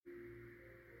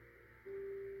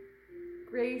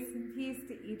Grace and peace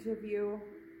to each of you.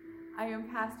 I am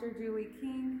Pastor Julie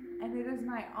King, and it is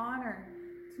my honor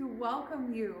to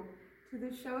welcome you to the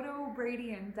Choteau,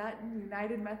 Brady, and Dutton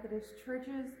United Methodist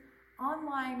Churches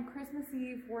online Christmas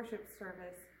Eve worship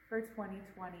service for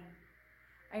 2020.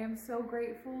 I am so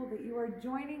grateful that you are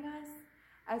joining us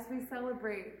as we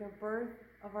celebrate the birth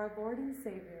of our Lord and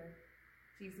Savior,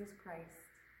 Jesus Christ.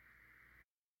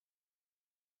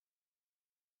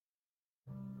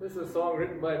 This is a song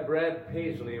written by Brad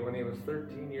Paisley when he was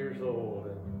 13 years old.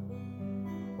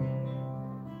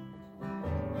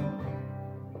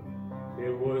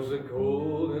 It was a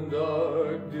cold and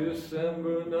dark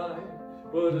December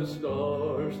night, but a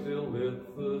star still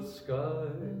lit the sky.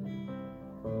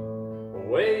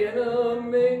 Away in a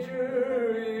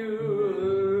manger you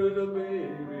heard a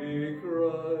baby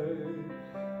cry.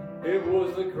 It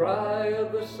was the cry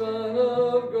of the Son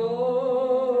of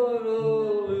God, a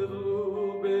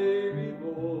little baby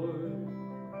boy,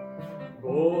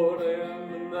 born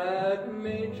in that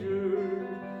manger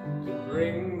to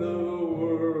bring the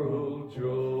world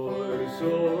joy. So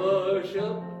hush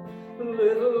up,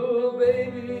 little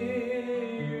baby,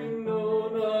 you know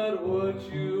not what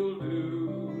you'll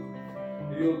do.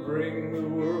 You'll bring the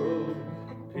world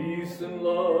peace and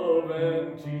love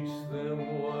and teach them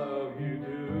while you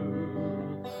do.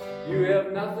 You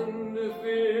have nothing to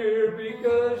fear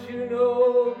because you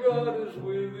know God is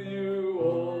with you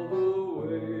all the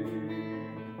way.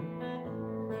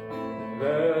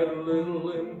 That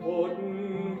little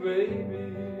important baby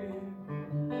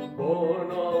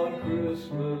born on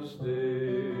Christmas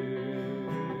Day.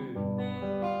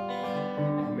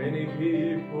 Many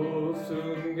people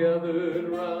soon gathered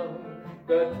round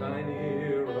that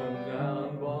tiny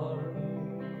run-down barn.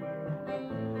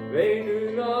 They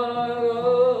knew not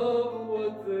of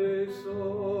what they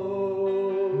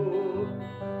saw.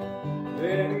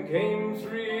 Then came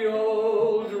three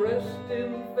all dressed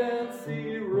in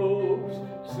fancy robes,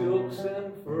 silks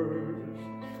and furs.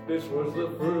 This was the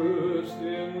first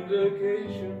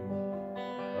indication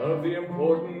of the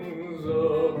importance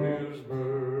of his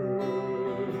birth.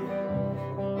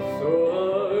 So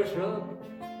hush up,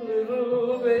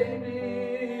 little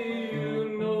baby,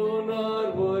 you know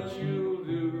not what you'll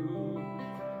do.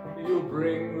 You'll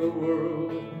bring the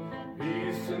world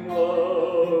peace and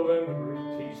love and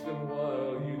teach them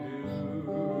while you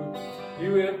do.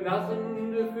 You have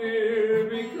nothing to fear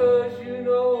because you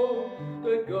know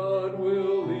that God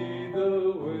will lead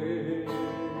the way.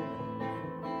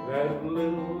 That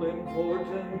little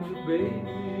important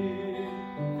baby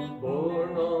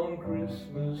born on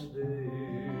Christmas Day.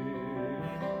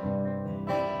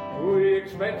 We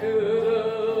expected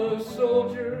a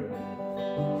soldier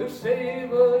to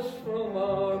save us from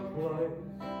our plight,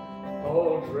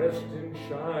 all dressed in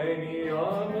shiny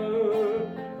armor,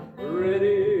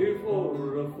 ready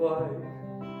for a fight.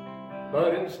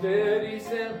 But instead he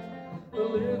sent a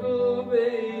little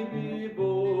baby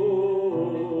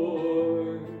boy,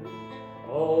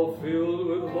 all filled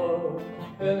with love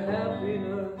and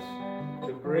happiness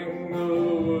to bring the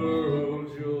world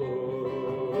joy.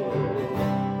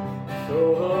 So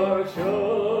hush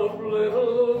up,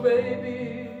 little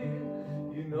baby,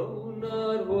 you know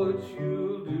not what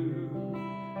you'll do.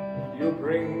 You'll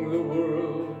bring the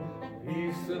world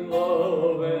peace and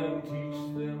love and teach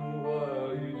them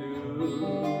while you do.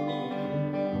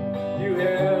 You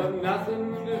have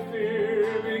nothing to fear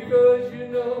because you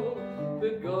know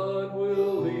that God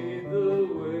will lead the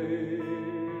way.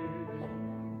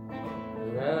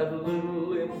 That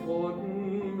little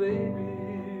important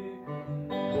baby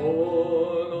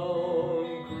born on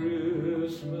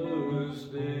Christmas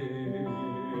Day.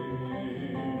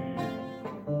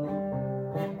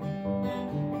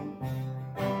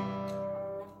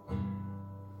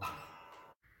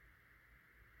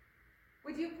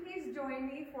 Would you please join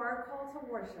me for our call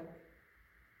to worship?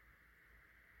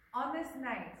 On this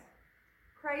night,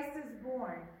 Christ is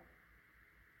born.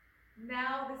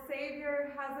 Now the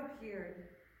Savior has appeared.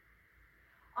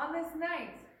 On this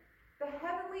night, the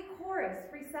heavenly chorus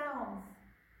resounds.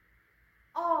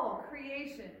 All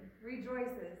creation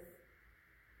rejoices.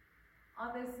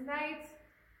 On this night,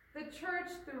 the church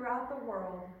throughout the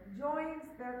world joins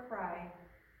their cry.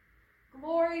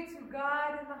 Glory to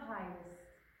God in the highest.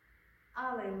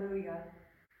 Alleluia.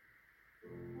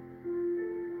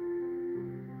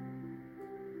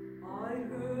 I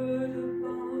heard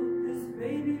about this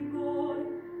baby boy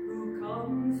who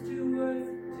comes to earth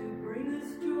to bring us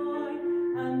joy,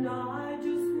 and I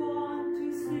just want to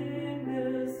sing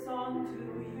this song to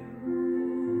you.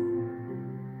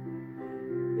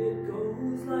 It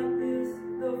goes like this: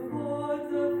 the fourth,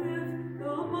 the fifth,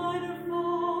 the minor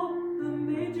fall, the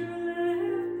major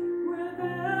lift, where the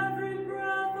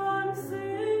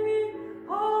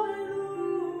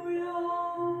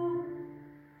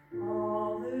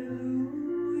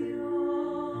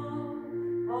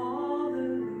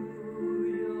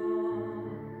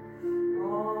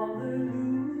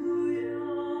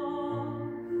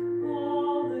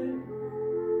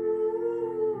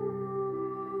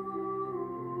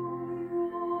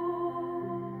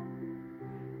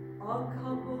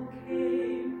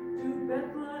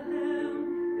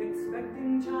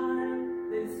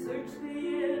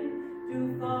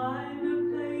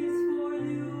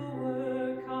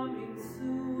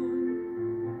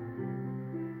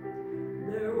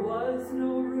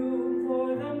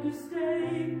to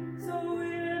stay. So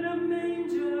in a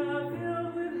manger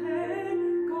filled with hay,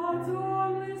 God's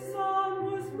only Son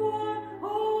was born.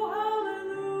 Oh,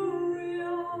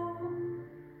 hallelujah!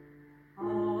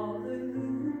 Hallelujah!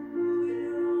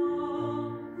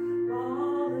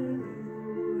 Hallelujah!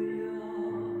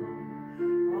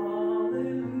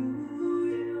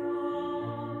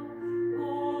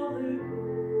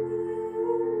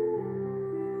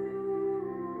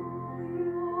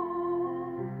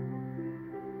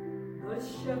 The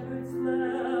shepherds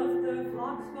left their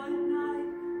flocks by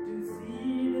night to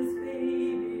see this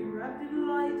baby wrapped in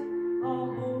light. A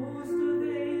host of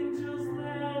angels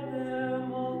led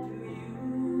them all to you.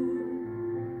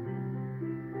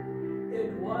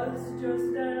 It was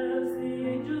just as the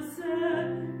angel said,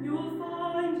 you'll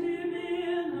find him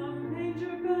in a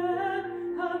manger bed,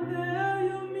 and there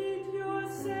you'll meet your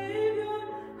Savior.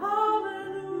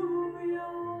 Hallelujah!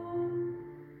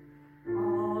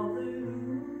 Hallelujah!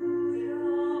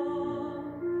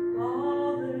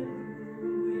 Hallelujah!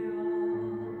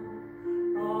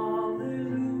 Hallelujah!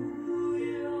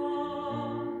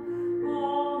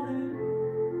 Hallelujah!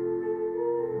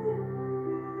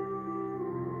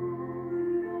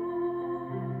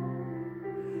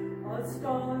 A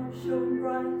star shone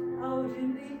bright out in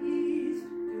the east.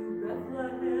 To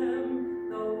Bethlehem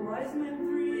the wise men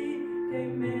three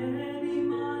came many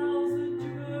miles a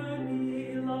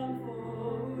journey long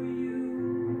for you.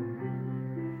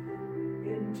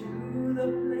 Into the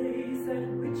place at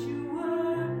which you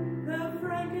were, the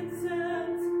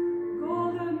frankincense,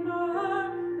 gold and myrrh,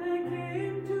 they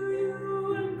came to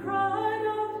you and cried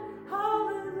out,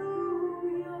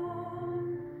 hallelujah!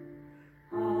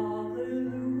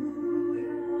 Hallelujah!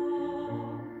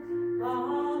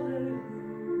 Hallelujah!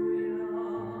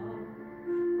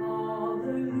 Hallelujah!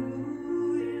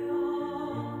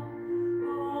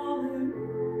 Hallelujah!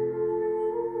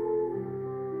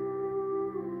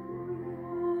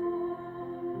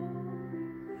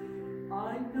 I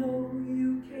know you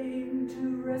came to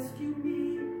rescue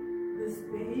me. This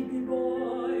baby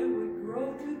boy would grow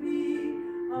to be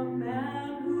a man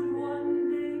who'd one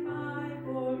day die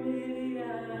for me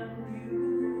and you.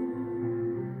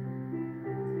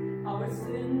 Our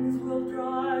sins will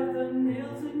drive the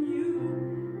nails in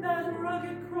you. That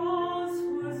rugged cross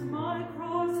was my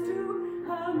cross too,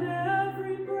 and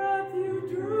every breath you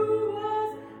drew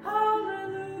was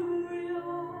hallelujah.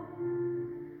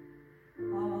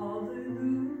 Hallelujah.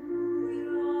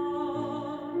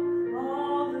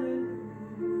 Hallelujah.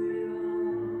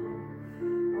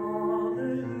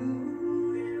 Hallelujah.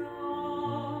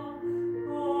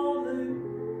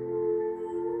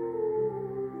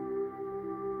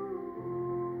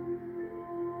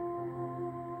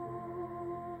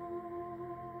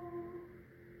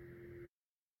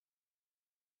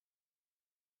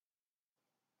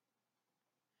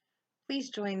 Please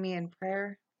join me in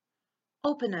prayer.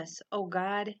 Open us, O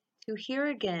God, to hear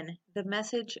again the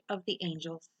message of the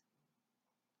angels,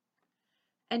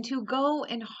 and to go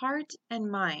in heart and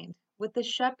mind with the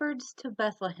shepherds to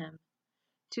Bethlehem,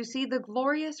 to see the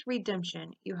glorious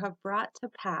redemption you have brought to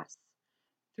pass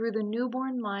through the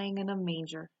newborn lying in a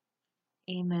manger.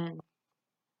 Amen.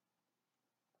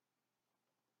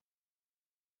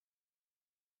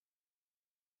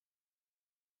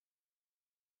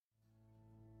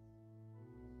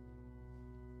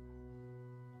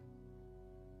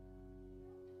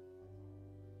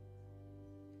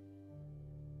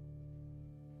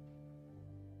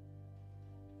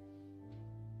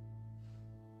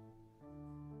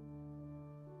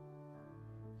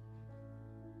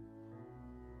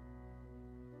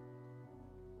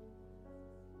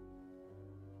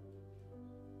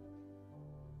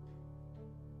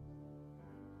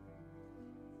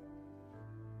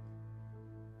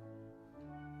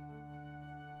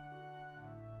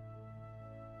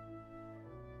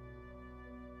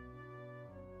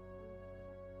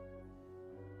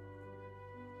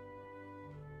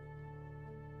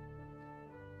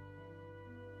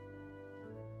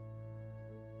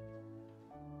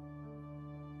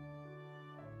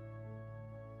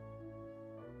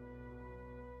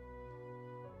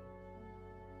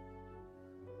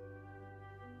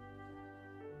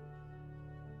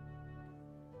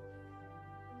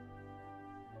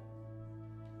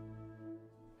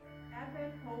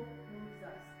 Advent hope moves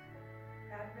us.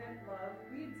 Advent love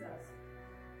leads us.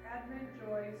 Advent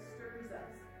joy stirs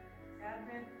us.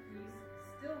 Advent peace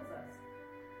stills us,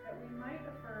 that we might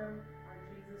affirm our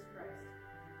Jesus Christ.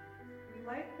 We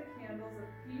light the candles of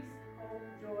peace, hope,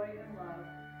 joy, and love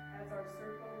as our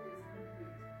circle is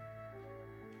complete.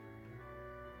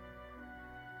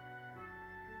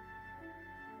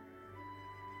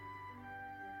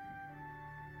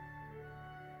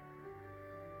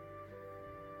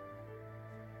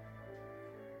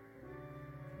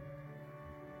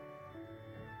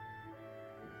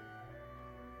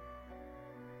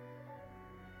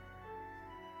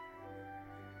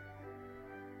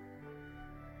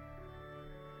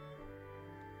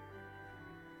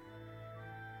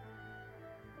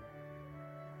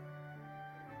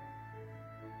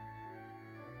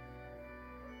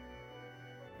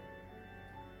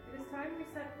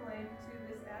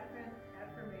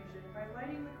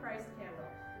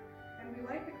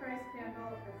 light the Christ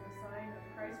candle as a sign of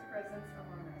Christ's presence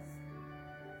among us.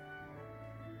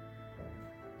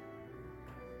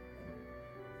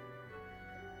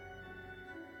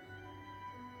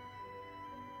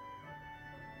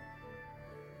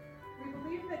 We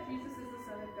believe that Jesus is the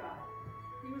Son of God.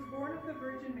 He was born of the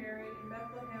Virgin Mary in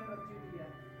Bethlehem of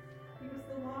Judea. He was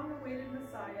the long-awaited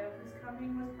Messiah whose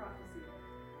coming was prophesied.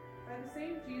 By the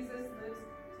same Jesus lives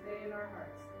today in our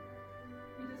hearts.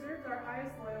 He deserves our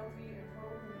highest loyalty and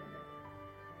total commitment.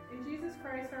 In Jesus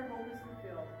Christ our hope is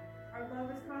fulfilled, our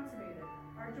love is consummated,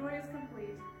 our joy is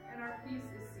complete, and our peace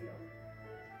is sealed.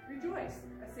 Rejoice,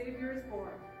 a Savior is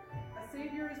born. A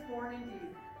Savior is born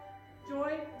indeed.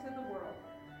 Joy to the world.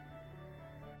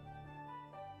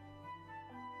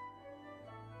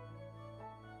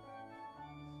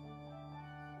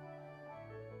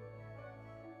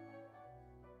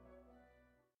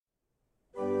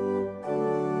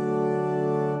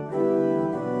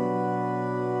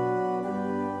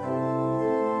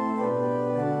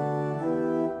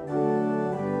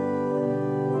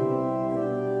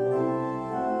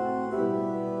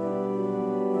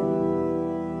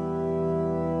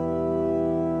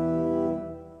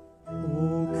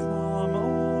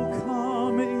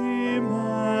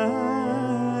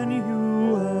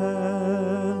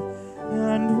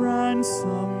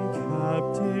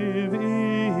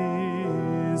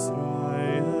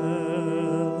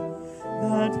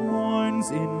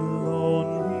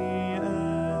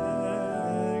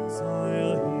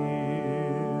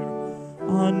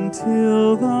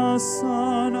 Until the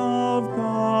Son of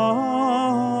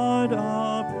God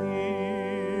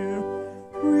appear.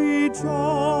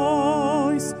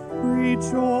 Rejoice,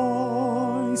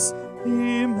 rejoice,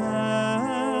 Emmanuel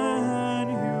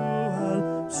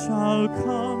shall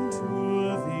come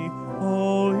to thee,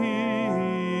 O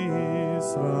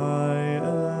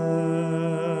Israel.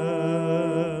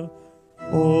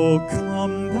 O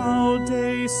come thou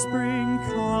day spring,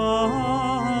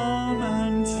 come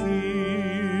and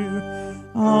cheer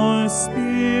our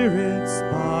spirits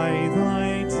by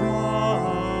thy justice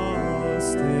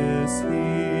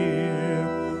here.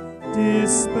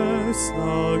 Disperse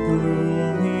the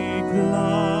gloomy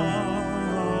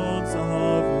clouds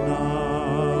of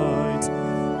night,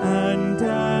 and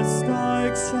as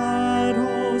dark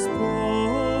shadows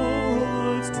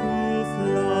put to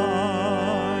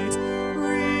flight.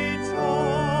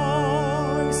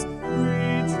 Rejoice,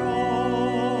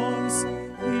 rejoice,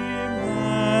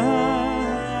 Emmanuel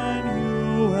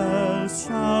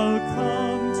shall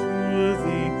come to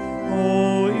thee, O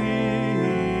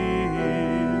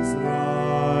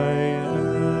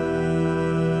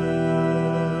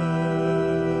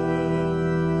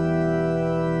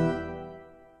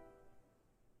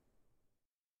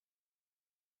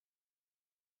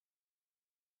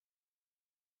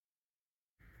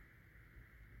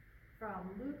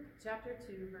From Luke chapter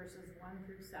 2, verses 1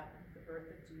 through 7, the birth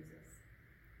of Jesus.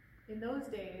 In those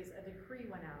days, a decree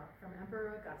went out from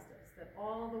Emperor Augustus that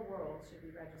all the world should be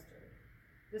registered.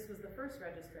 This was the first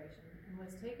registration and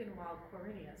was taken while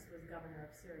Quirinius was governor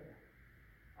of Syria.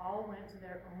 All went to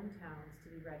their own towns to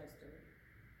be registered.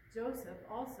 Joseph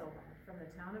also went from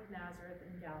the town of Nazareth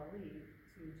in Galilee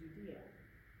to Judea,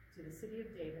 to the city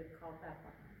of David called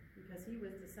Bethlehem, because he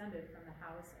was descended from the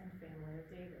house and family of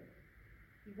David.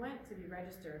 He went to be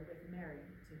registered with Mary,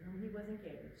 to whom he was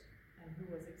engaged, and who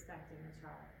was expecting a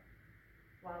child.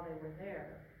 While they were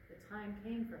there, the time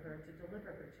came for her to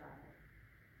deliver her child.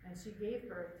 And she gave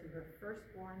birth to her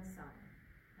firstborn son,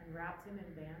 and wrapped him in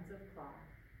bands of cloth,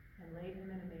 and laid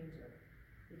him in a manger,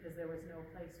 because there was no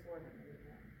place for them in the inn.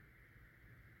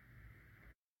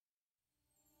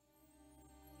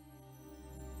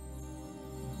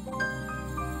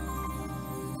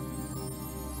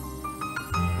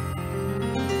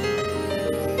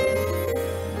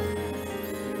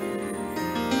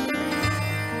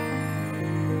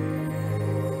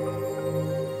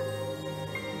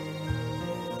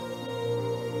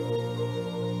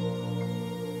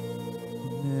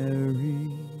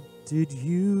 Did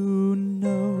you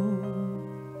know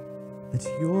that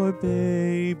your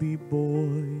baby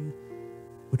boy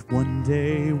would one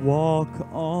day walk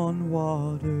on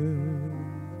water?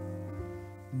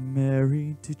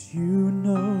 Mary, did you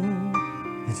know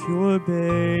that your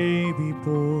baby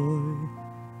boy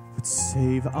would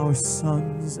save our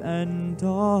sons and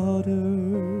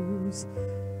daughters?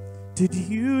 Did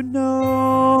you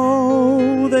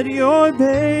know that your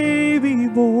baby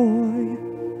boy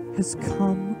has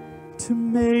come to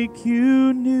make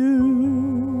you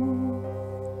new?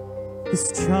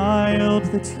 This child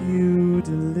that you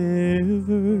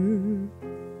delivered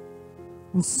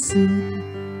will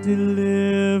soon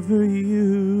deliver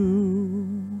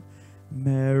you.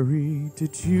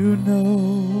 did you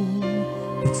know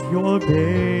that your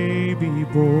baby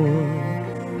boy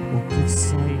will give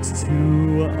sight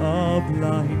to a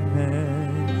blind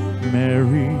man?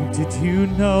 Mary, did you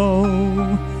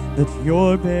know that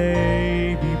your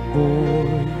baby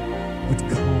boy would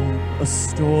calm a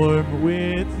storm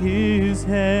with his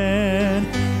hand?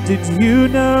 Did you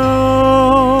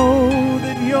know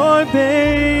that your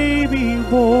baby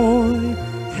boy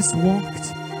has walked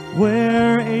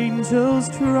where angels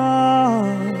trod?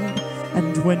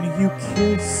 And when you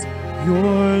kiss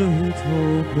your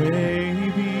little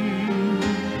baby,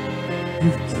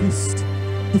 you've kissed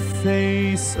the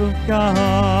face of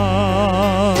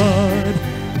God.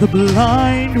 The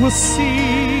blind will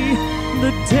see,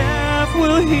 the deaf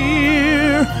will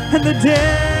hear, and the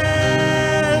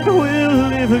dead will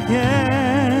live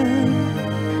again.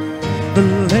 The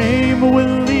lame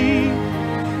will leap,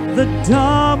 the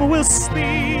dumb will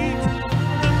speak,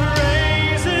 the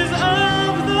praises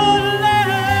of the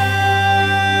Lamb.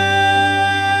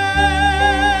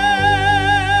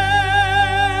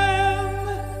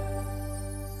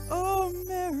 Oh,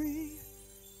 Mary,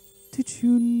 did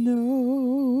you know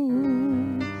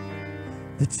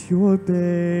that your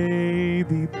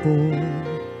baby boy,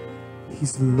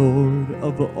 he's Lord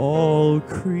of all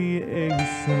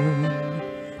creation?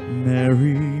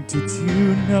 Mary, did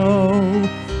you know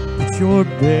that your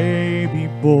baby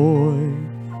boy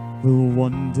will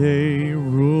one day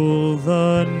rule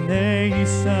the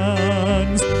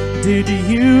nations? Did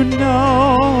you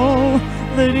know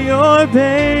that your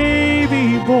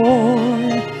baby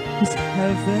boy is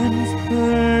heaven's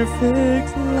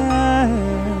perfect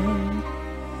lamb?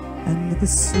 And the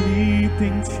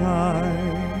sleeping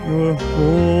child you're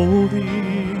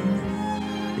holding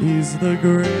is the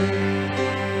great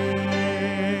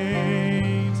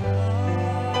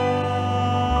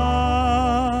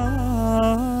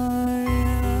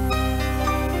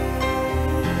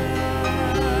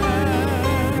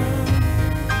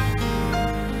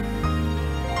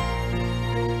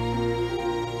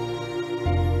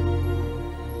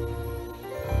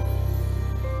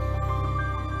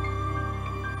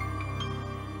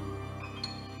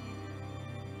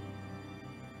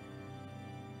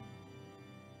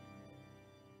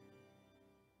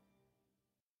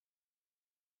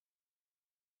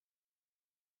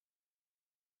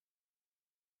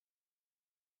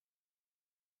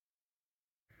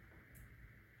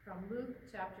From Luke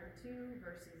chapter 2,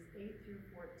 verses 8 through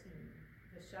 14,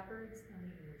 the shepherds and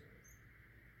the angels.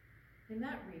 In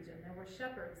that region there were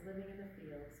shepherds living in the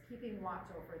fields, keeping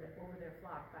watch over their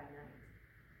flock by night.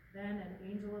 Then an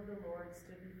angel of the Lord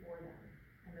stood before them,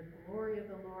 and the glory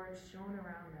of the Lord shone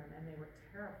around them, and they were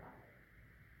terrified.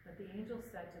 But the angel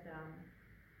said to them,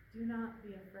 "Do not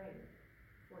be afraid,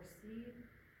 for see,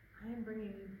 I am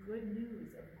bringing you good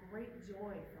news of great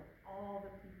joy for all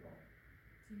the people.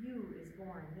 To you is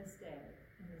born this day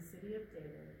in the city of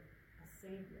David a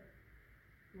Savior,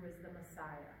 who is the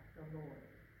Messiah, the Lord.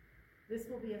 This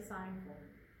will be a sign for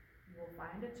you. You will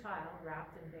find a child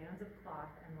wrapped in bands of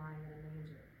cloth and lying in a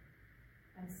manger."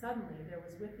 And suddenly there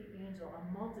was with the angel a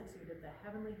multitude of the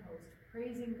heavenly host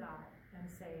praising God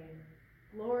and saying,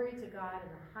 "Glory to God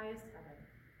in the highest heaven,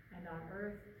 and on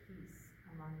earth peace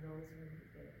among those whom he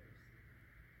favors."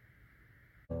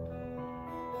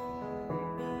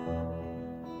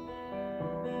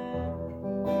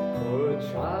 For a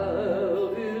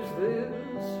child is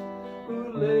this who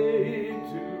laid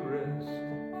to rest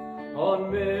on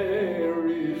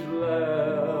Mary's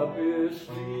lap is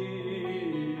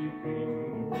sleeping,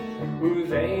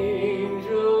 whose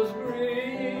angels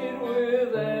greet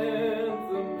with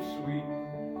anthems sweet,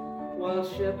 while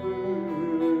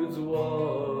shepherds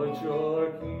watch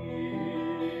are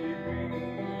keeping.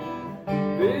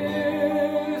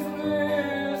 This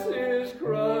is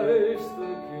Christ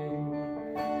the King,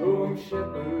 whom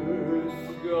shepherds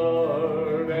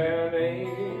guard and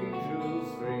angels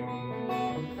sing.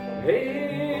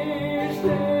 Haste,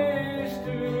 haste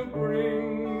to bring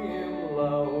him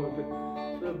loud,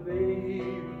 the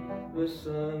babe, the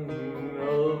Son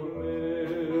of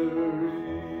Mary.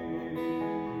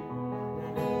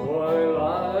 Why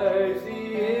lies he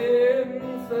in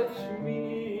such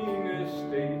mean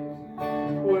estate,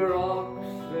 where ox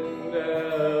and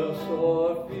ass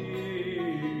are feeding?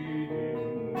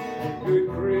 Good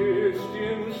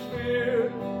Christians fear,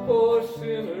 for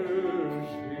sinners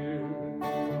hear,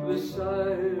 the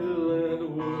silent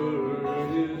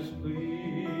word is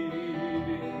pleading.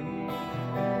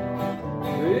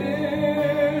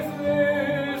 This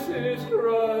is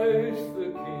Christ the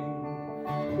King,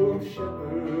 whom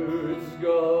shepherds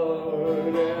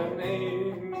guard and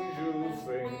angels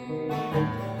sing.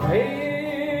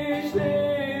 Haste,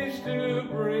 haste to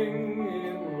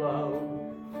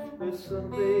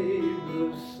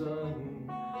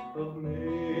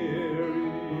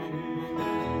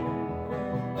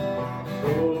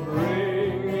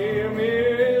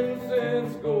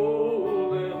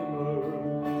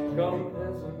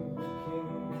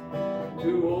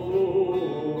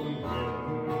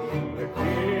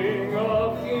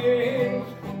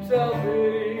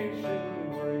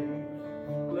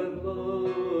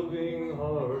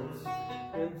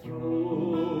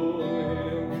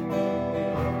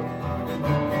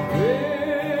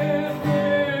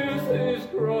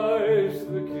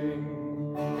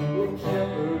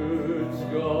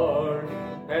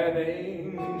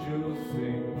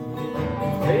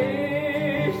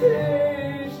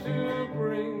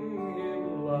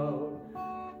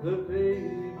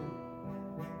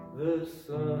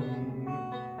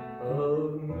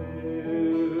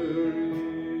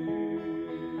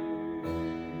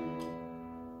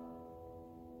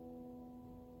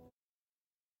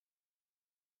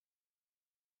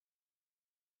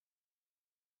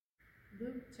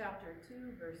chapter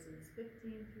 2, verses 15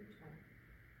 through 20.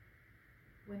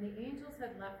 When the angels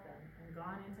had left them and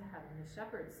gone into heaven, the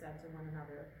shepherds said to one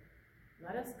another,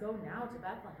 "Let us go now to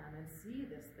Bethlehem and see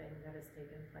this thing that has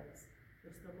taken place,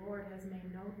 which the Lord has made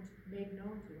known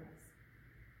to us."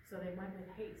 So they went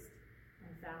with haste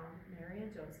and found Mary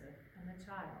and Joseph and the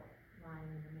child lying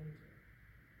in the manger.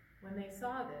 When they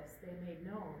saw this, they made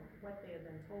known what they had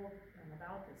been told them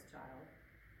about this child,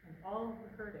 and all who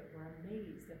heard it were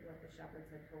amazed at what the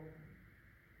shepherds had told them.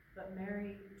 But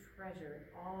Mary treasured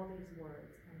all these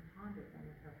words and pondered them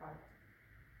in her heart.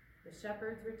 The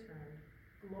shepherds returned,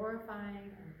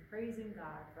 glorifying and praising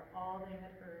God for all they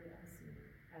had heard and seen,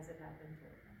 as it had been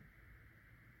told them.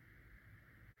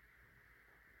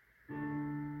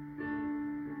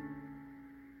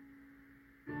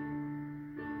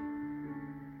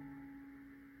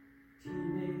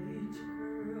 Teenage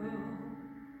girl,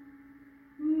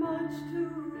 much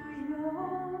too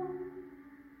young,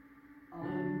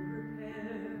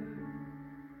 unprepared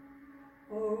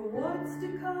for what's to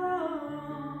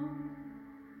come.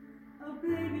 A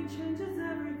baby changes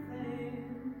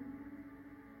everything.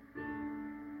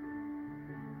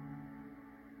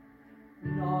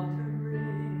 Not a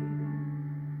ring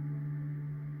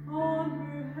on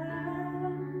her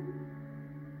hand.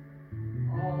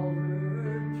 All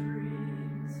her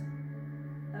dreams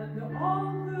and all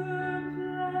her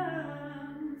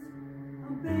plans.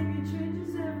 A baby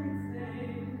changes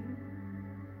everything.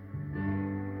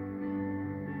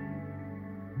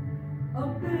 A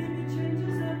baby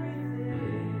changes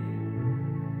everything.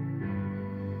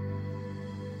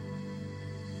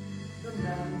 The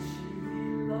man she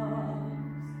loves,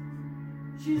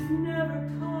 she's never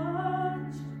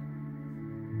touched.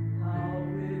 How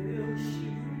will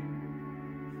she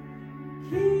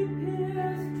keep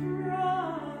his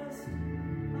trust?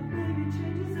 A baby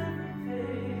changes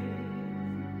everything.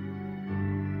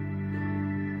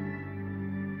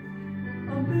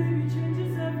 A baby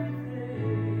changes everything.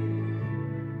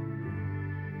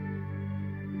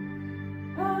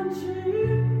 And she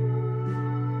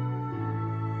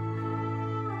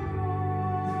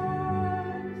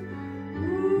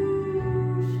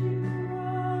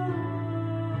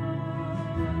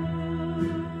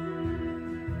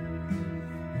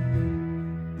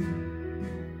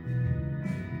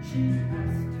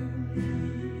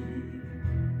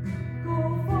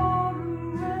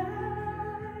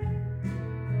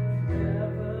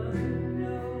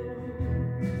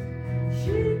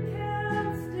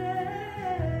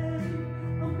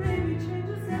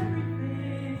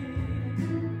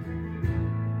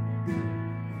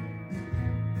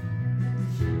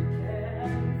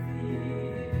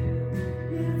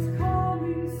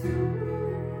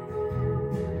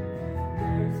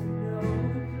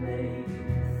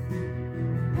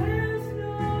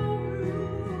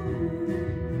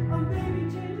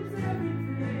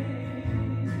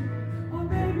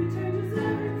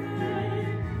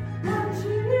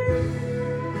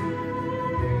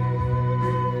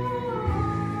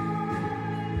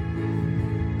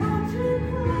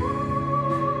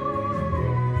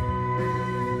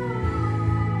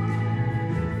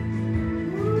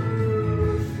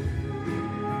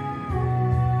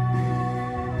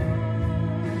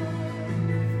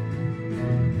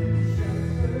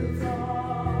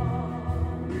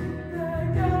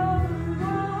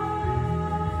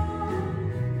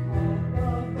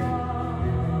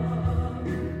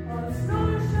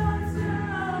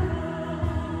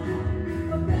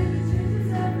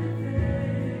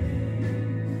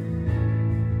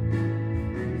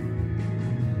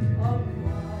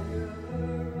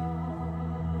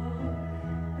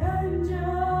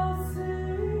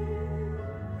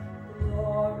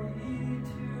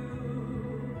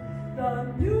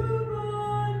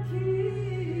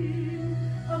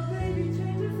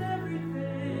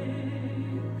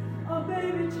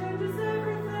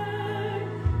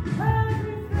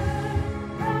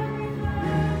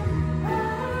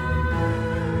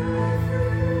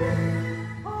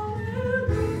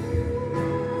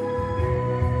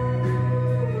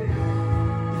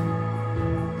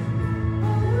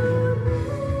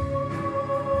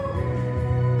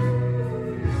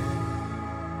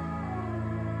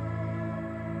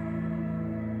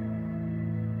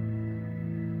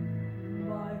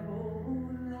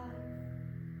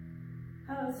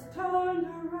turned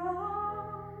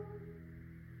around.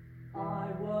 I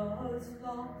was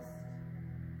lost,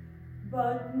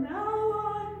 but now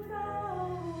I'm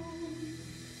found.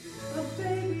 A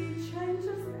baby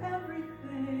changes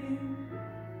everything.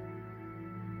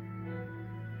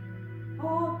 A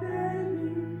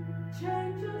baby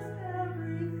changes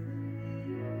everything.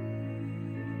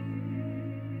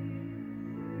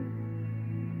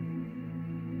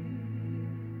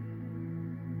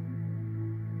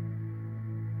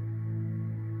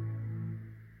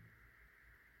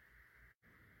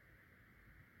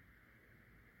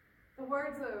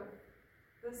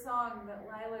 the song that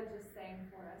Lila just sang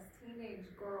for us, Teenage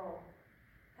Girl,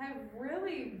 have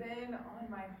really been on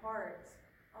my heart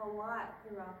a lot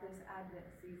throughout this Advent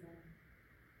season.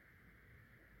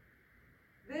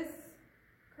 This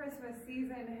Christmas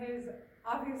season has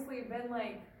obviously been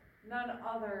like none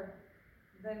other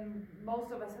than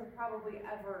most of us have probably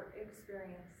ever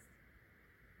experienced.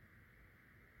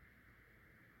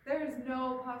 There's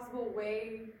no possible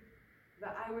way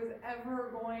that I was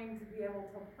ever going to be able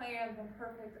to plan the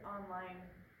perfect online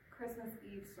Christmas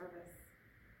Eve service.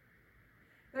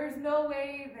 There's no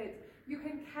way that you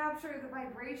can capture the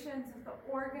vibrations of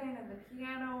the organ and the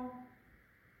piano,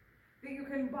 that you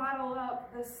can bottle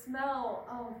up the smell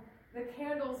of the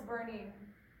candles burning,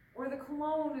 or the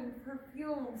cologne and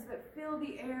perfumes that fill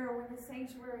the air when the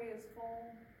sanctuary is full.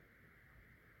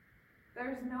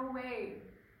 There's no way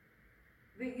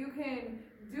that you can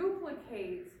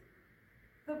duplicate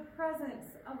the presence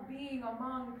of being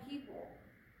among people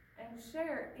and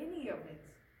share any of it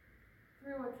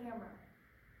through a camera.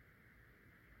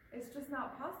 It's just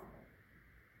not possible.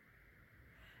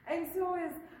 And so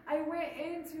as I went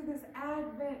into this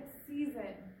Advent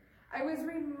season, I was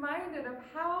reminded of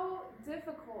how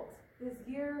difficult this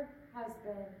year has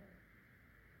been.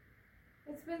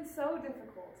 It's been so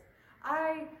difficult.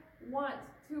 I want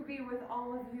to be with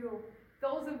all of you.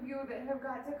 Those of you that have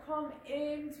got to come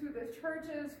into the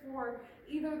churches for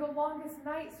either the longest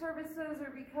night services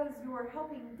or because you are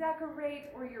helping decorate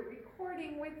or you're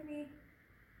recording with me.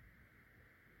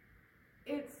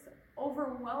 It's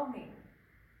overwhelming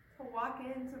to walk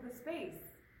into the space.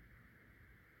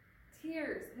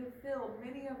 Tears have filled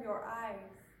many of your eyes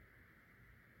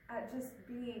at just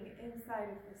being inside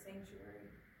of the sanctuary.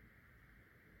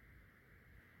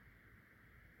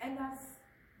 And that's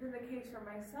been the case for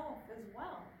myself as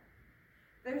well.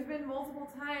 There's been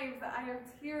multiple times that I have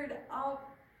teared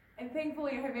up, and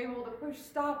thankfully I'm able to push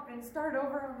stop and start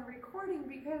over on the recording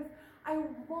because I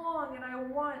long and I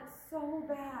want so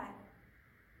bad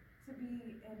to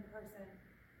be in person,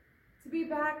 to be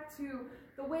back to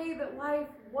the way that life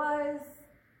was,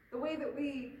 the way that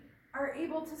we are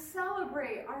able to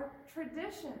celebrate our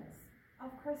traditions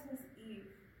of Christmas Eve.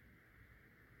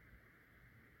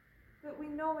 But we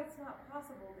know it's not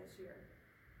possible this year.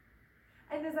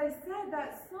 And as I said,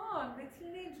 that song, the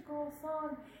Teenage Girl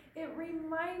song, it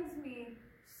reminds me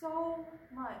so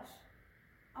much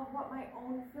of what my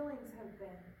own feelings have been.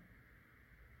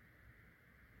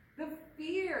 The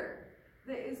fear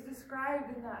that is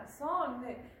described in that song,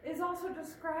 that is also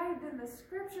described in the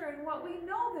scripture, and what we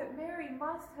know that Mary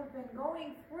must have been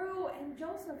going through, and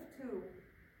Joseph too.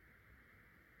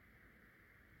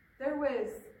 There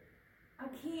was a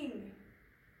king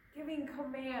giving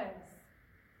commands.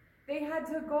 They had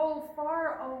to go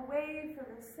far away for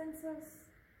the census.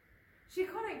 She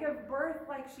couldn't give birth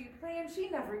like she planned. She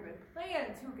never even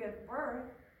planned to give birth.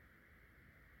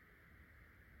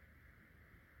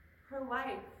 Her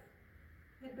life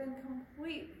had been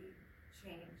completely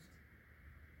changed.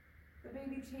 The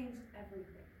baby changed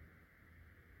everything.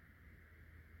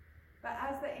 But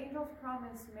as the angels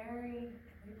promised Mary,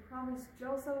 and they promised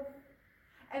Joseph,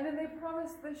 and then they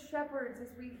promised the shepherds, as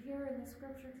we hear in the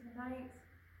scripture tonight,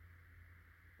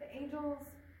 the angels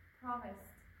promised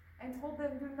and told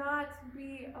them, do not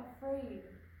be afraid.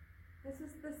 This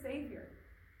is the Savior.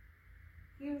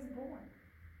 He is born.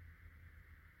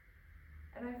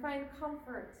 And I find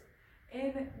comfort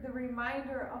in the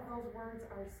reminder of those words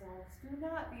ourselves. Do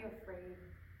not be afraid.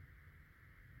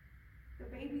 The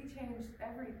baby changed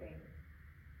everything.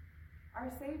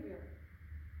 Our Savior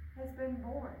has been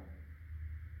born.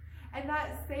 And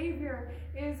that Savior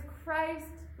is Christ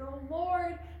the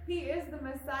Lord. He is the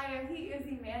Messiah. He is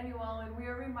Emmanuel. And we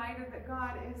are reminded that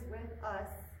God is with us.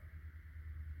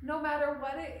 No matter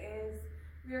what it is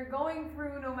we are going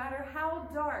through, no matter how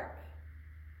dark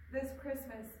this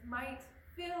Christmas might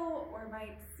feel or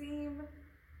might seem,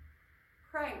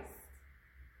 Christ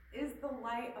is the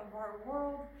light of our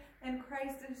world, and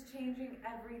Christ is changing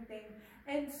everything.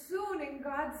 And soon, in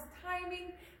God's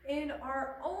timing, in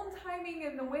our own timing,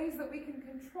 in the ways that we can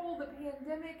control the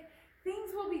pandemic,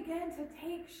 things will begin to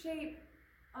take shape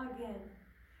again.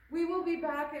 We will be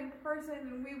back in person,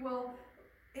 and we will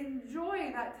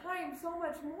enjoy that time so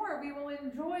much more. We will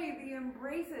enjoy the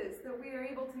embraces that we are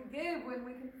able to give when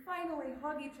we can finally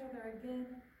hug each other again.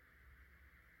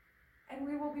 And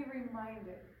we will be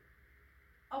reminded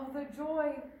of the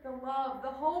joy, the love,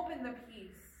 the hope, and the peace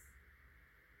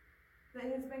that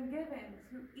has been given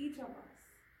to each of us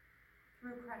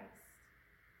through Christ.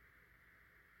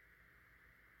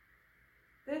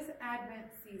 This Advent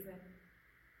season,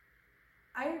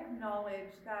 I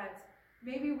acknowledge that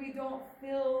maybe we don't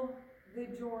feel the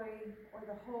joy or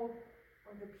the hope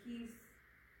or the peace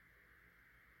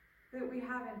that we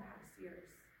have in past years.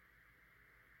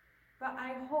 But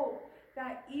I hope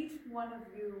that each one of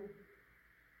you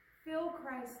feel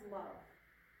Christ's love.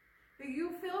 That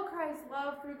you feel Christ's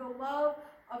love through the love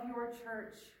of your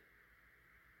church,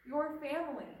 your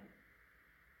family.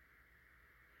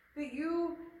 That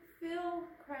you feel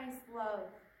Christ's love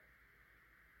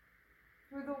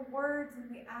through the words and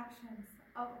the actions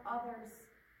of others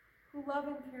who love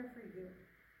and care for you.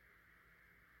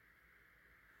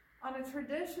 On a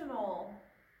traditional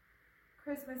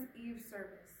Christmas Eve service,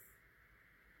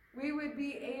 we would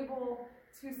be able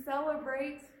to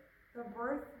celebrate the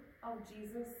birth of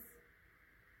Jesus,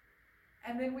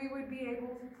 and then we would be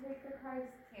able to take the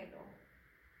Christ candle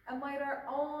and light our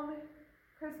own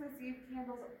Christmas Eve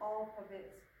candles off of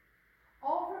it.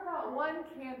 All from that one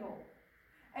candle.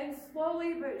 And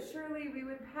slowly but surely we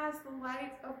would pass the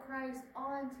light of Christ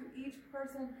on to each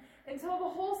person until the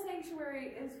whole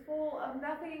sanctuary is full of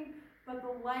nothing but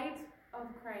the light of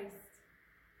Christ.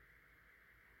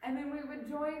 And then we would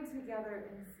join together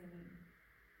in singing.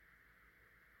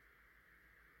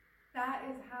 That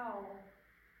is how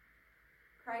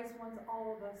Christ wants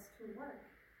all of us to work.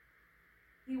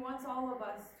 He wants all of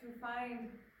us to find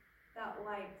that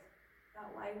light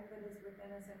that is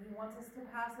within us, and he wants us to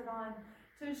pass it on,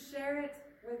 to share it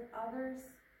with others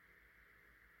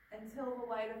until the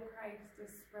light of Christ is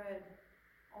spread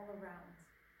all around.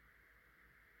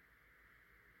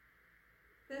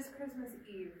 This Christmas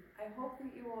Eve, I hope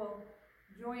that you will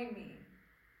join me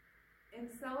in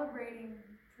celebrating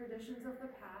traditions of the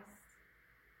past,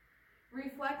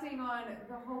 reflecting on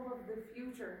the hope of the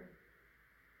future,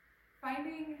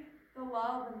 finding the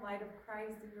love and light of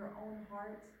Christ in your own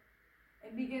heart,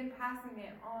 and begin passing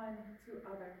it on to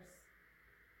others.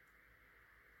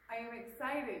 I am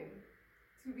excited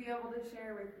to be able to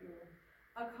share with you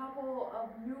a couple of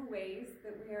new ways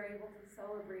that we are able to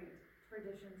celebrate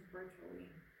traditions virtually.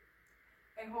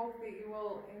 I hope that you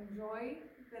will enjoy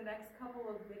the next couple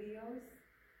of videos,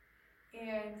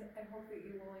 and I hope that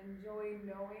you will enjoy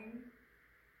knowing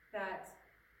that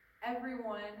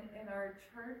everyone in our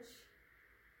church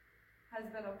has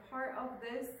been a part of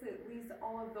this, at least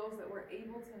all of those that were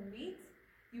able to meet.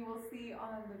 You will see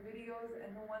on the videos,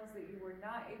 and the ones that you were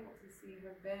not able to see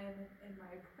have been in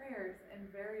my prayers and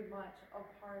very much a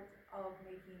part of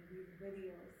making these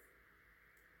videos.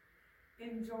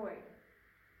 Enjoy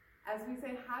as we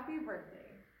say happy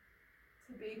birthday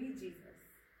to baby Jesus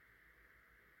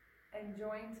and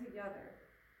join together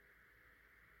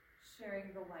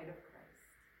sharing the light of Christ.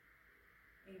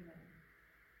 Amen.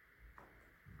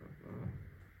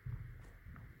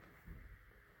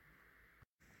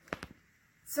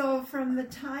 So from the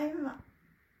time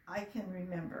I can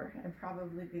remember, and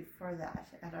probably before that,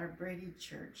 at our Brady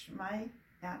church, my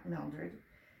Aunt Mildred,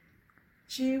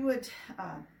 she would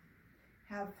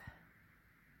have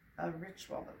a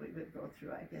ritual that we would go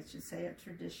through, I guess you'd say, a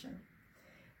tradition.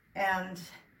 And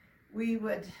we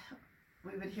would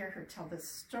hear her tell this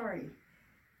story.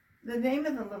 The name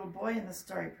of the little boy in the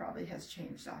story probably has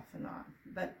changed off and on,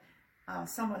 but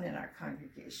someone in our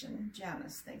congregation,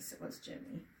 Janice, thinks it was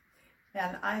Jimmy.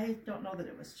 And I don't know that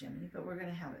it was Jimmy, but we're going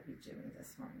to have it be Jimmy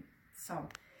this morning. So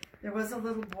there was a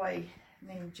little boy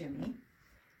named Jimmy,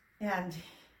 and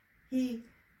he,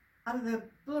 out of the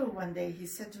blue one day, he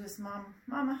said to his mom,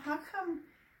 "Mama, how come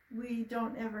we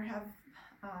don't ever have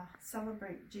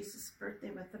celebrate Jesus'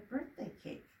 birthday with a birthday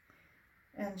cake?"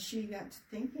 And she got to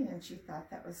thinking, and she thought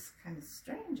that was kind of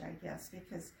strange, I guess,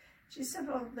 because she said,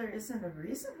 well, there isn't a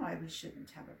reason why we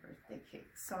shouldn't have a birthday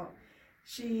cake. So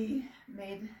she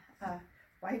made a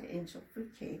white angel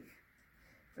food cake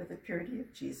for the purity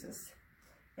of Jesus.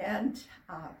 And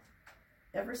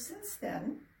ever since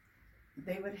then,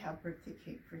 they would have birthday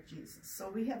cake for Jesus. So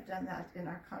we have done that in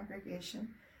our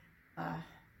congregation,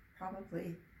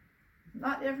 probably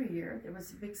not every year. There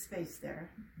was a big space there,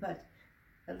 but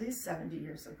at least 70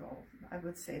 years ago, I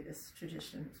would say this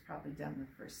tradition was probably done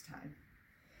the first time.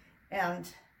 And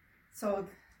so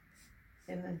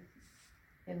in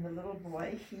the little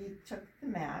boy, he took the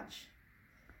match.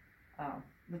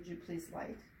 Would you please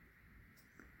light?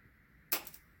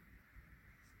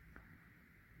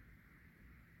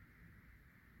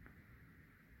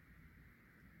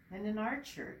 And in our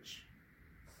church,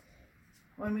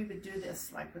 when we would do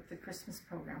this, like with the Christmas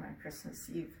program on Christmas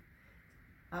Eve,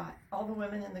 all the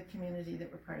women in the community that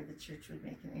were part of the church would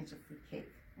make an angel food cake.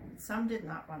 Some did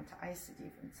not want to ice it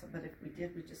even, but if we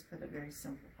did, we just put a very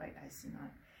simple white icing on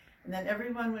it. And then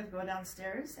everyone would go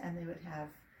downstairs and they would have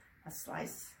a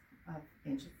slice of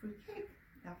angel food cake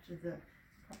after the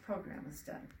program was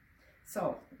done.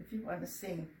 So if you want to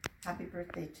sing Happy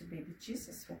Birthday to Baby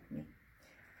Jesus with me.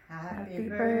 Happy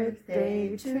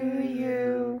birthday to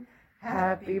you.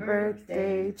 Happy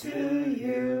birthday to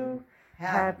you.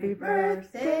 Happy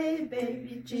birthday,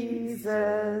 baby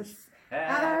Jesus.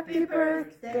 Happy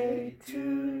birthday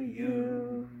to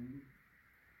you.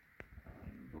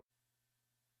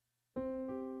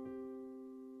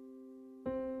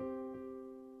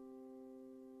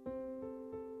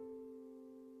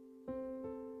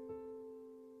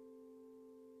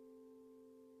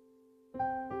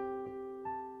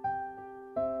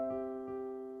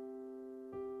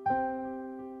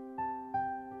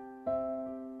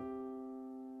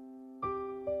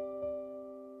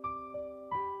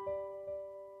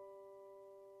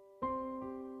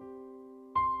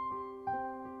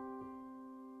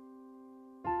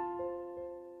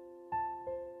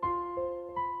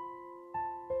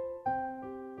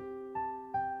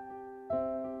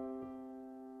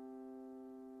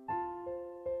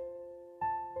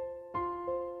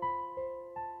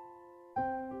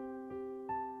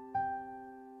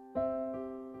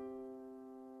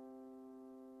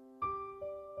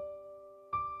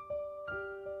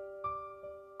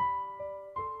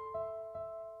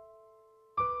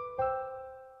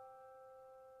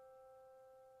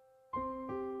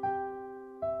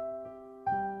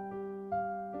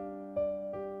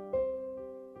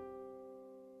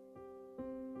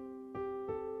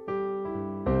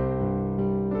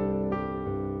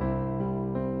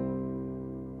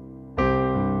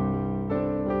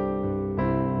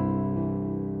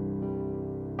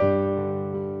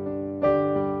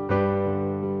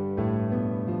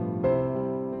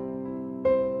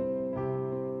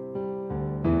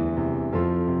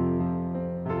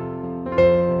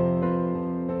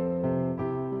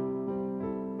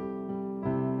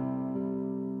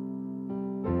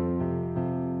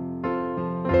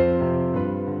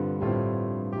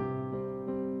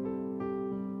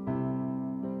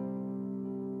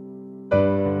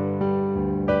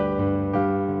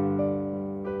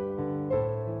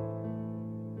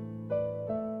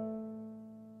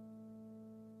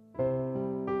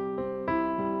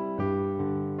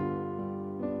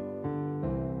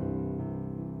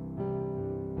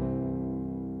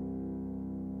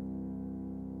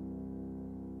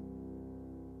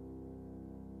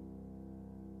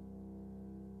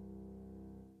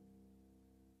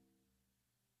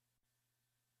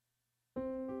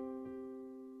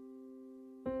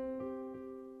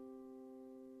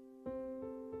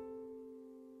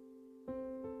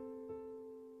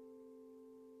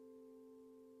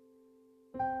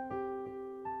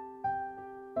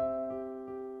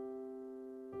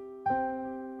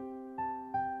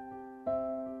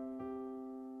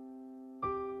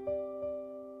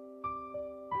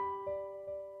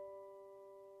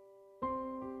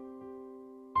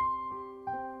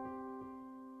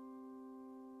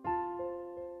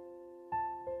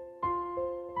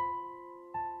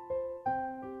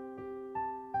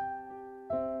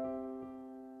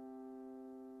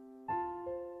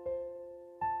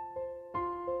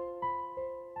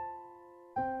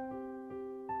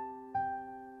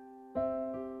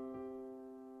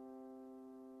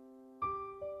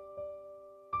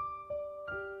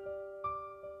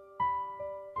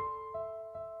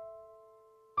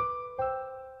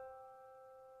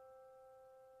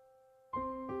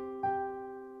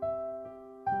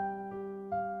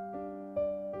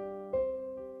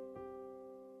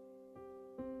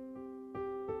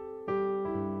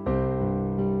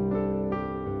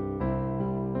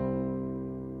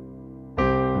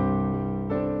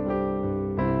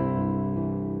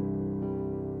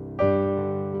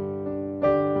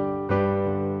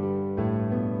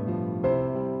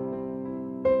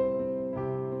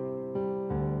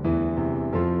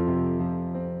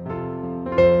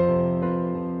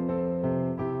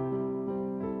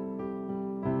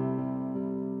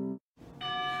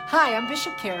 Hi, I'm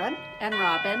Bishop Karen and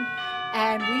Robin,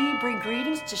 and we bring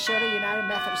greetings to Choteau United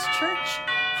Methodist Church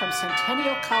from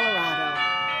Centennial, Colorado.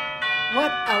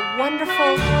 What a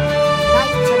wonderful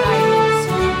night tonight is.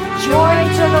 Joy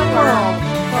to the world,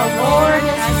 the Lord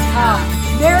has come.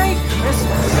 Merry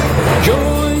Christmas.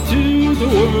 Joy to the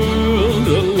world,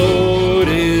 the Lord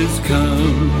is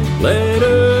come. Let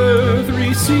earth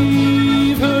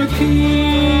receive her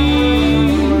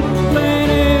King. Let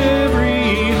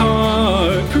every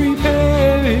heart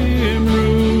prepare him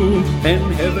room.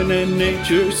 And heaven and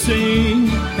nature sing,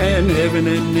 and heaven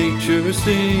and nature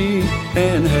sing,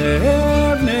 and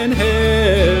heaven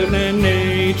and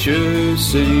nature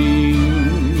sing.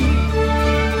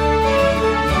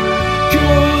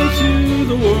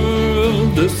 The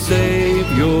world, the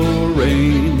Savior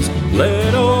reigns.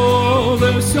 Let all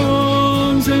their songs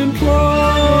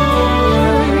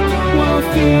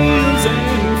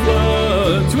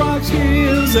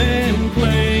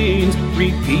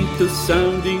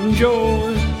sounding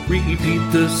joy.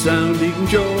 Repeat the sounding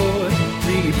joy.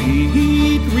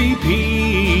 Repeat,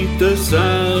 repeat the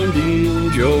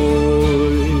sounding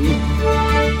joy.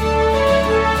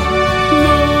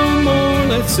 No more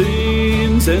let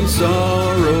sins and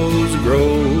sorrows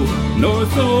grow, nor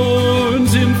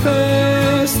thorns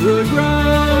infest the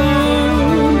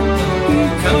ground. He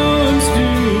comes to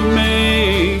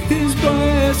make his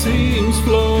blessings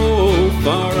flow,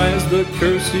 far as the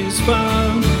curse is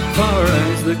found, far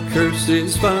as the curse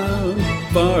is found,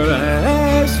 far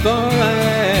as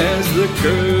the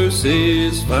curse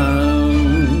is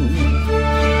found.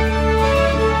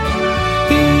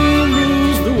 He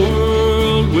rules the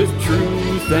world with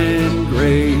truth and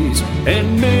grace,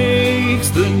 and makes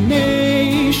the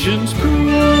nations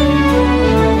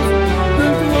prove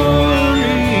the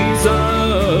glories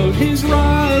of his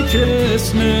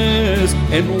righteousness,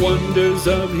 and wonders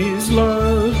of his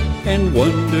love, and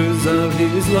wonders of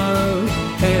his love,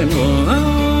 and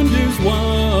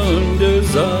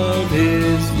wonders of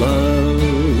his love.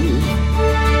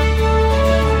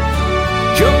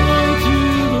 Joy to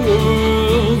the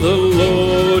world, the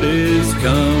Lord is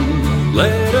come.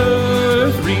 Let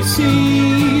earth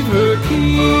receive her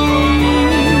King.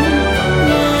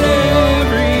 Let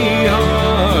every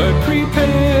heart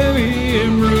prepare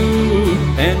him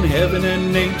room, and heaven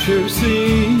and nature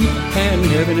sing, and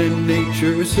heaven and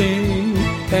nature sing,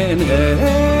 and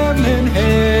heaven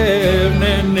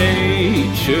and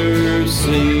nature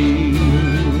sing.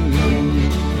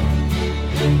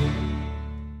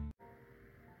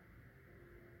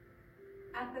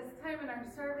 At this time in our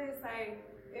service, I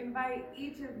invite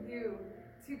each of you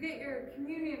to get your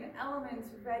communion elements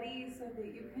ready so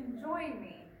that you can join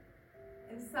me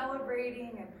in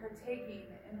celebrating and partaking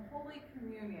in Holy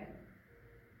Communion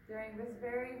during this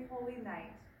very holy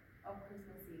night of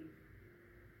Christmas Eve.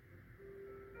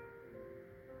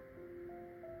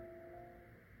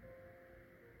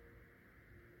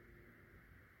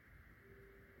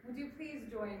 Would you please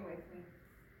join with me?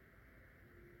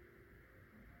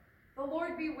 The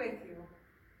Lord be with you,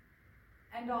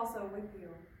 and also with you.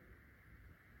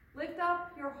 Lift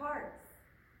up your hearts.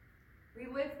 We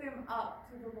lift them up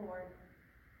to the Lord.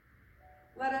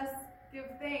 Let us give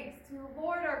thanks to the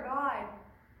Lord our God.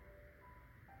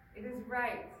 It is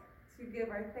right to give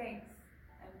our thanks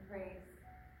and praise.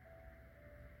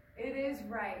 It is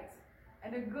right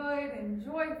and a good and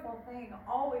joyful thing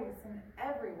always and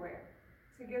everywhere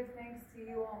to give thanks to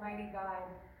you, Almighty God.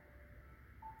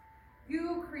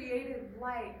 You created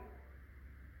light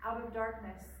out of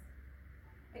darkness,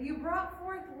 and you brought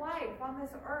forth life on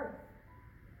this earth.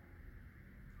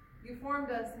 You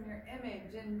formed us in your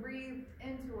image and breathed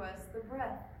into us the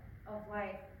breath of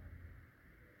life.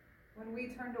 When we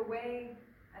turned away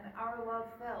and our love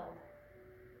failed,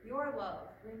 your love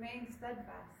remained steadfast.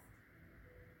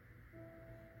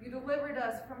 You delivered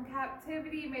us from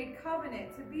captivity, made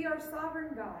covenant to be our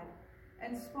sovereign God,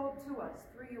 and spoke to us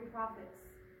through your prophets.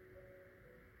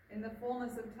 In the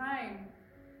fullness of time,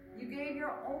 you gave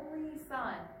your only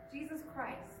Son, Jesus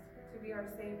Christ, to be our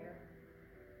Savior.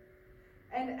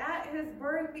 And at his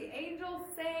birth, the angels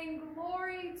sang,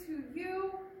 "Glory to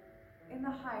you in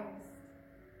the highest,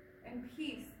 and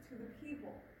peace to the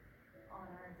people on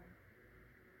earth."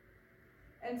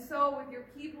 And so, with your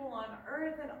people on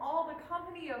earth and all the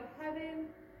company of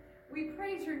heaven, we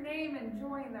praise your name and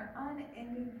join their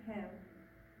unending hymn.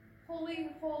 Holy,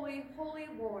 holy, holy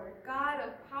Lord, God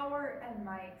of power and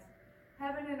might,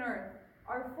 heaven and earth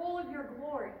are full of your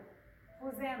glory.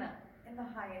 Hosanna in the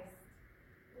highest.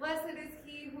 Blessed is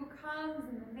he who comes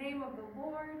in the name of the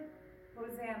Lord.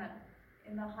 Hosanna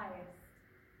in the highest.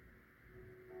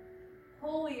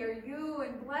 Holy are you,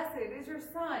 and blessed is your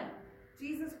Son,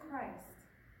 Jesus Christ.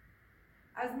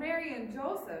 As Mary and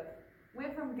Joseph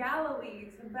went from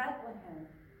Galilee to Bethlehem,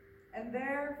 and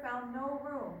there found no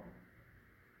room,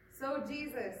 so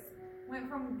Jesus went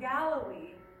from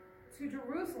Galilee to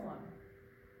Jerusalem,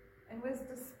 and was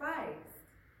despised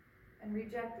and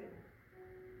rejected.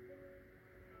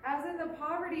 As in the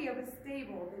poverty of a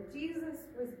stable that Jesus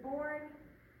was born,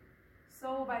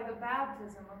 so by the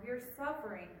baptism of your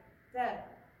suffering, death,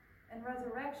 and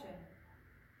resurrection,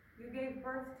 you gave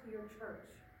birth to your church.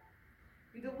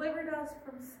 You delivered us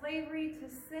from slavery to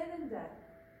sin and death,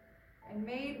 and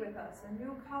made with us a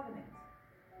new covenant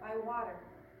by water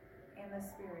and the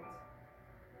Spirit.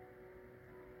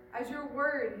 As your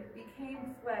word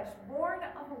became flesh, born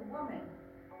of a woman,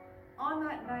 on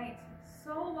that night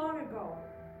so long ago,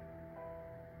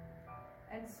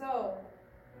 and so,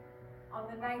 on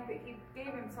the night that he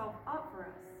gave himself up for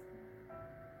us,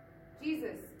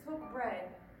 Jesus took bread,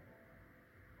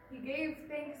 He gave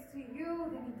thanks to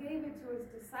you, then he gave it to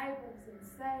his disciples and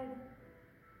said,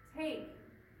 "Take,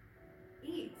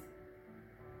 eat.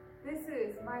 This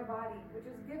is my body, which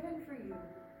is given for you.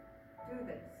 Do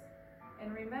this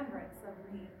in remembrance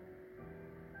of me."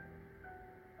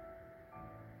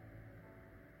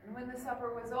 And when the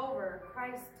supper was over,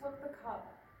 Christ took the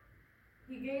cup.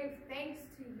 He gave thanks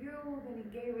to you, then he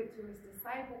gave it to his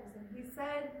disciples, and he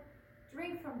said,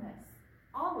 "Drink from this,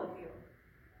 all of you.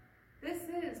 This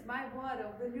is my blood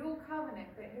of the new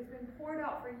covenant that has been poured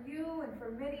out for you and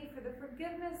for many for the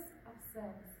forgiveness of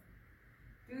sins.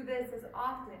 Do this as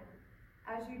often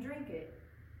as you drink it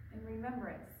in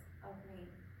remembrance of me."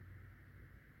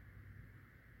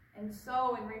 And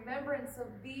so, in remembrance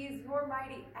of these, your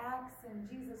mighty acts in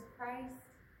Jesus Christ,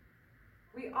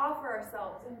 we offer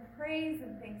ourselves in praise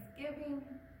and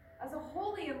thanksgiving as a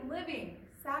holy and living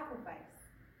sacrifice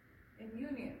in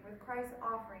union with Christ's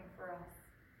offering for us,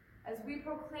 as we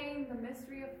proclaim the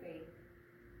mystery of faith,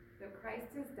 that Christ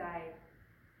has died,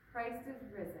 Christ is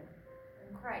risen,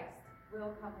 and Christ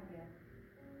will come again.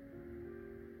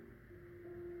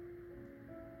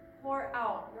 Pour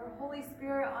out your Holy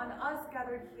Spirit on us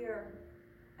gathered here,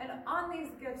 and on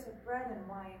these gifts of bread and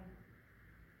wine.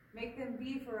 Make them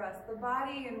be for us the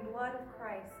body and blood of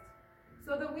Christ,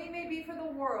 so that we may be for the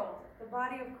world the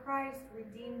body of Christ,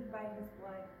 redeemed by his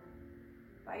blood.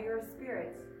 By your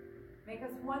Spirit, make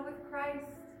us one with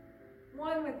Christ,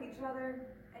 one with each other,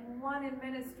 and one in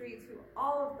ministry to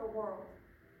all of the world,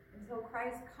 until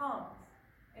Christ comes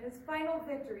in his final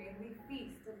victory and we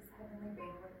feast at his heavenly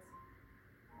banquet.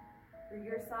 Through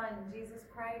your Son, Jesus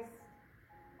Christ,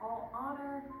 all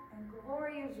honor and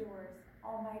glory is yours,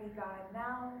 Almighty God,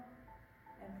 now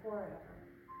and forever.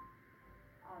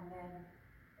 Amen.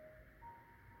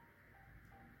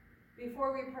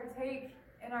 Before we partake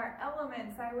in our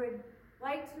elements, I would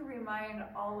like to remind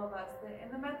all of us that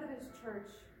in the Methodist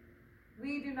Church,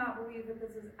 we do not believe that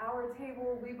this is our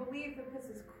table. We believe that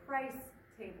this is Christ's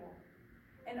table.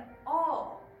 And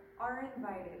all are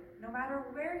invited, no matter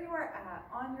where you are at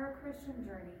on your Christian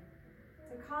journey,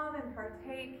 to come and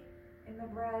partake in the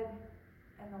bread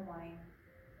and the wine.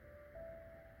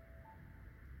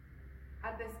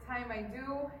 At this time, I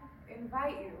do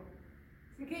invite you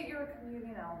to get your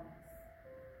communion elements.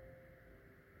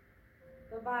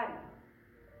 The body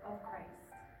of Christ,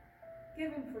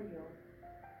 given for you.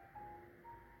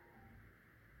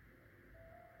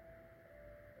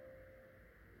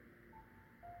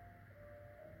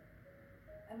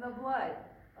 And the blood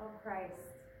of Christ,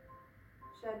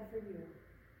 shed for you.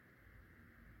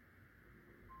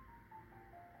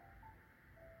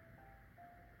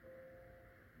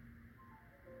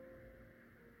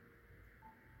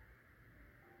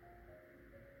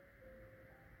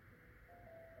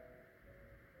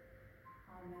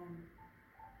 Amen.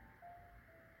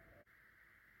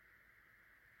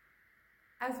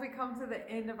 As we come to the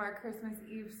end of our Christmas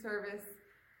Eve service,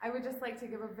 I would just like to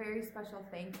give a very special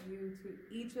thank you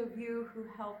to each of you who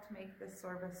helped make this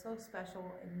service so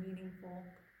special and meaningful.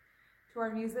 To our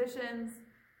musicians,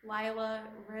 Lila,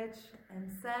 Rich,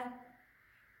 and Seth.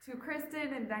 To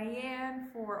Kristen and Diane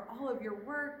for all of your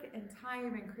work and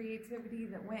time and creativity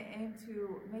that went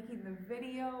into making the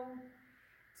video.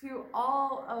 To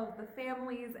all of the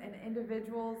families and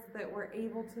individuals that were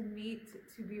able to meet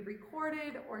to be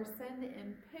recorded or send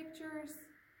in pictures.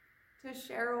 To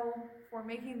Cheryl for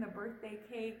making the birthday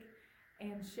cake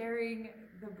and sharing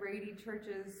the Brady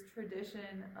Church's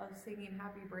tradition of singing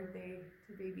happy birthday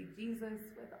to baby Jesus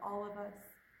with all of us.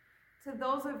 To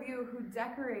those of you who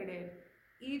decorated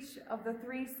each of the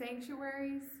 3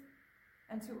 sanctuaries,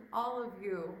 and to all of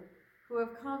you who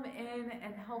have come in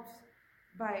and helped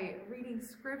by reading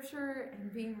scripture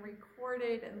and being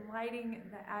recorded and lighting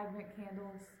the Advent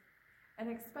candles.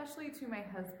 And especially to my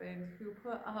husband, who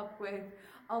put up with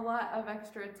a lot of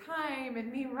extra time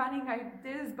and me running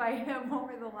ideas by him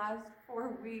over the last 4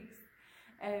 weeks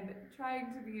and trying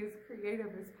to be as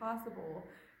creative as possible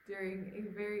during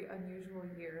a very unusual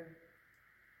year.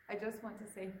 I just want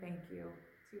to say thank you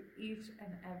to each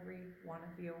and every one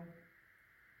of you.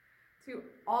 To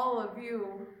all of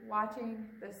you watching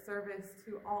this service,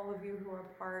 to all of you who are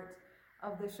part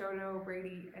of the Choteau,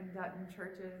 Brady, and Dutton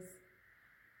churches,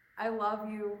 I love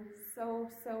you so,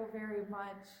 so very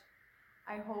much.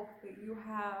 I hope that you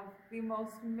have the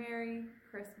most Merry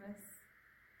Christmas.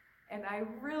 And I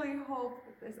really hope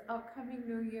that this upcoming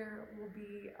new year will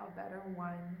be a better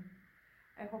one.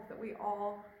 I hope that we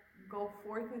all go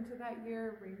forth into that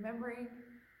year remembering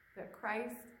that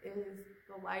Christ is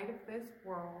the light of this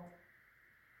world,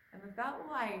 and that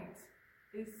light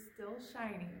is still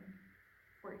shining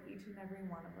for each and every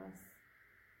one of us.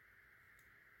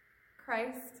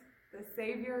 Christ, the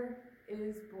Savior,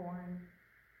 is born.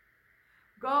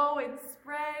 Go and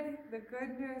spread the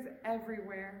good news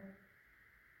everywhere.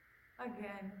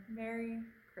 Again, Merry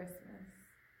Christmas.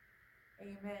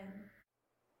 Amen.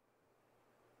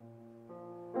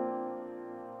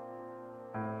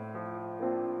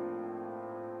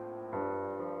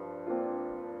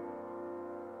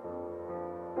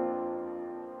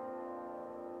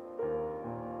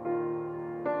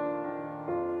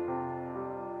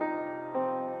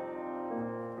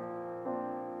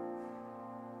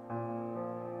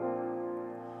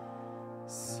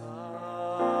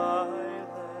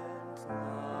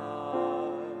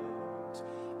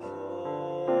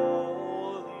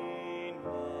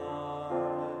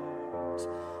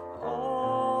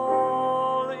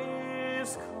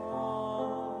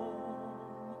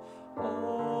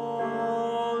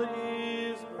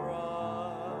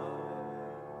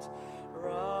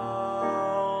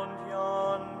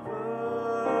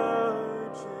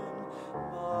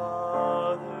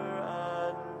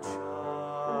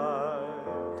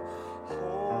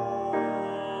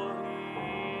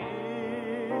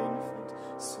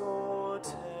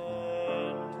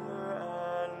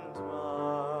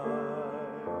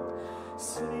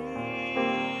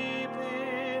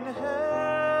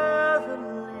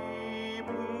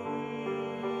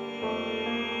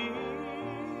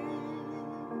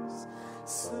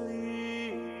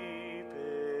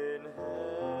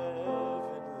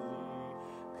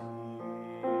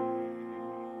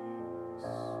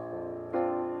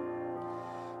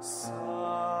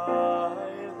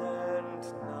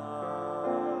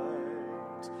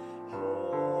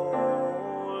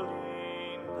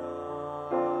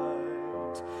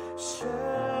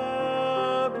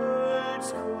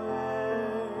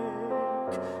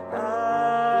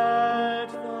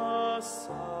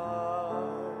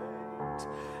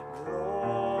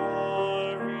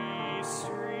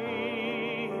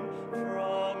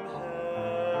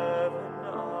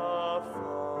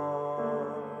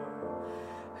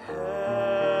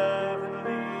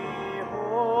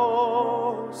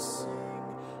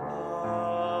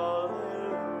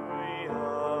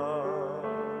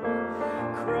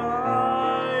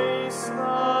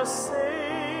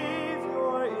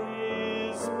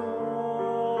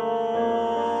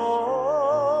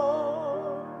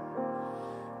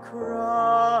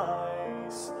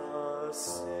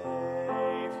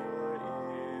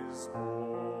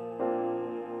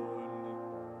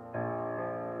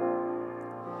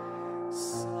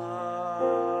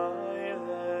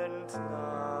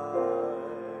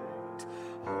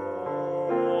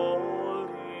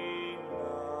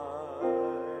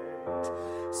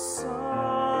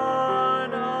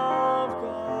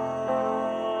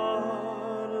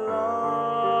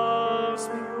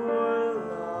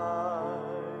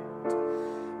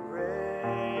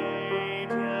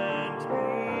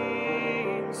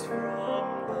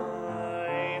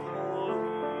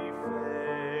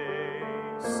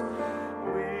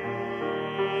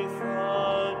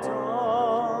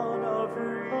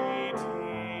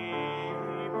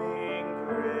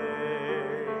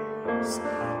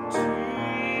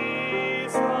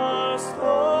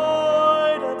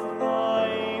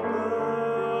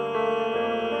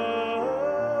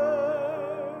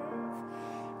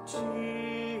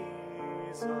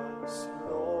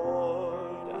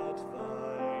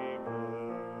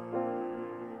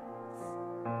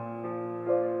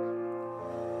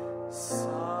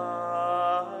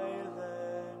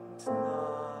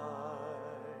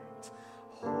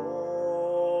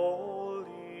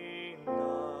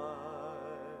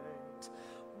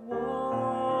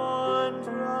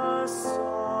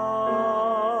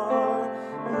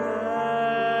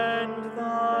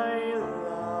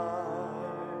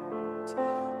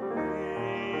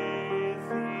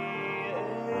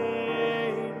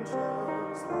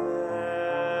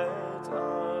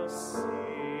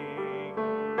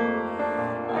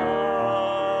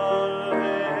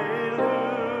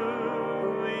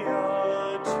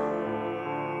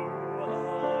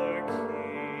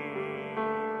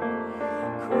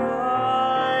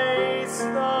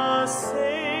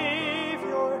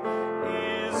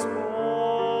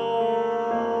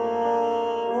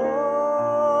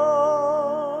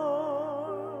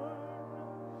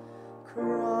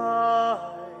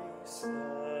 Christ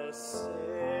the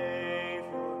Savior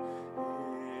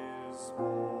is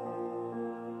born.